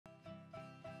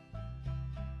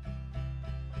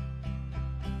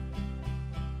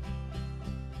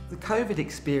The COVID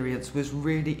experience was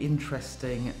really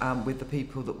interesting with the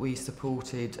people that we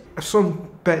supported. Some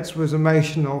bits was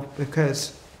emotional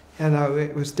because, you know,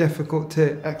 it was difficult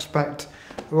to expect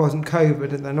it wasn't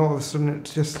COVID and then all of a sudden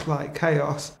it's just like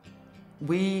chaos.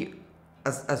 We,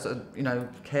 as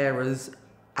carers,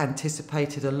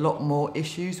 anticipated a lot more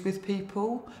issues with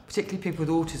people, particularly people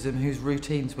with autism whose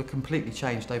routines were completely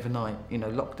changed overnight. You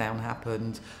know, lockdown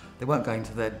happened, they weren't going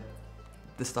to the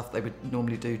stuff they would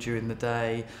normally do during the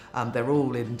day, they're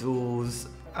all indoors.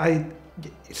 I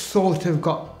sort of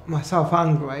got myself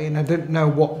angry and I didn't know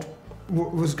what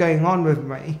was going on with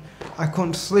me. I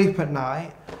couldn't sleep at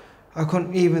night. I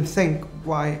couldn't even think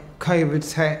why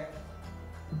COVID's hit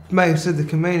most of the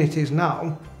communities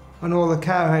now and all the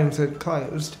care homes had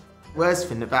closed. Worst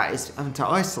thing about it is having to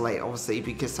isolate, obviously,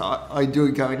 because I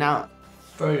enjoy going out.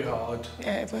 Very hard.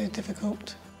 Yeah, very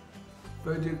difficult.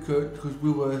 Very difficult because we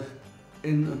were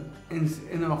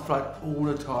in our flat all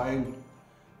the time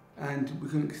and we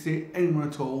couldn't see anyone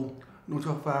at all, not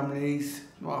our families,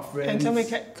 not our friends. Until we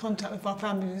get contact with our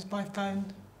families by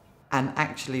phone. And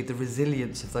actually the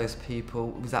resilience of those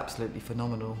people was absolutely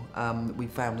phenomenal. We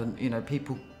found that,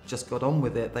 people just got on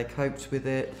with it, they coped with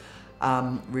it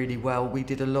really well. We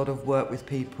did a lot of work with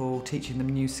people, teaching them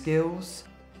new skills.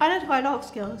 I learned quite a lot of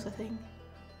skills, I think.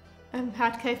 How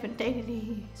to cope in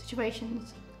daily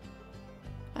situations.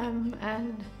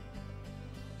 And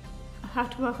how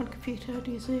to work on a computer,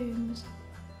 do Zooms,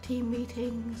 team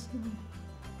meetings.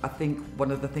 I think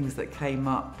one of the things that came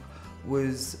up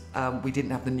was we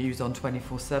didn't have the news on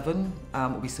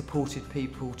 24/7. We supported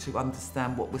people to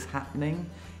understand what was happening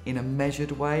in a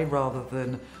measured way rather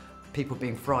than people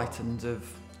being frightened of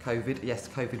COVID. Yes,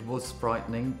 COVID was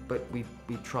frightening, but we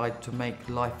tried to make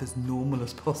life as normal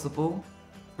as possible.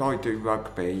 I do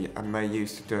rugby and they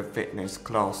used to do a fitness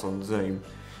class on Zoom.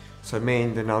 So me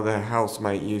and another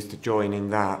housemate used to join in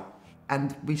that.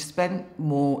 And we spent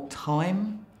more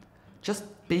time just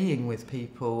being with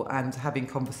people and having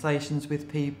conversations with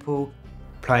people.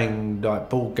 Playing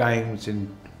like board games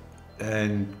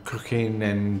and cooking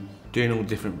and doing all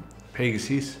different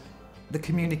pieces. The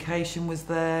communication was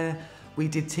there. We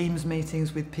did Teams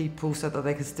meetings with people so that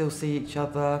they could still see each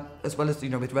other, as well as,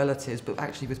 with relatives, but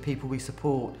actually with people we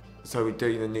support. So we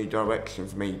do the New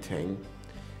Directions meeting,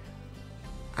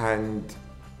 and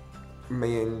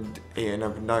me and Ian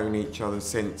have known each other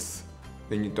since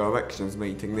the New Directions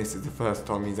meeting. This is the first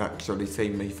time he's actually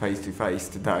seen me face to face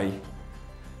today,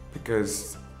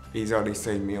 because he's only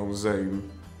seen me on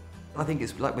Zoom. I think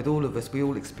it's like with all of us, we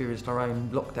all experienced our own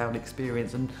lockdown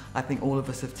experience, and I think all of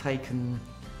us have taken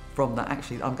from that,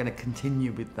 actually, I'm going to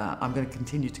continue with that. I'm going to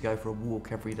continue to go for a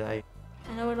walk every day.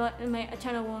 And I would like to make a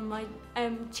channel on my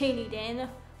cheerleading,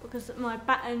 because my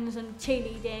battens and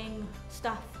cheerleading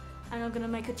stuff, and I'm going to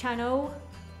make a channel.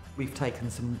 We've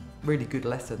taken some really good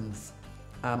lessons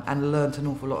and learnt an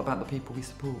awful lot about the people we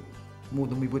support, more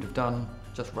than we would have done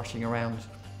just rushing around,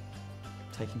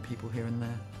 taking people here and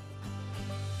there.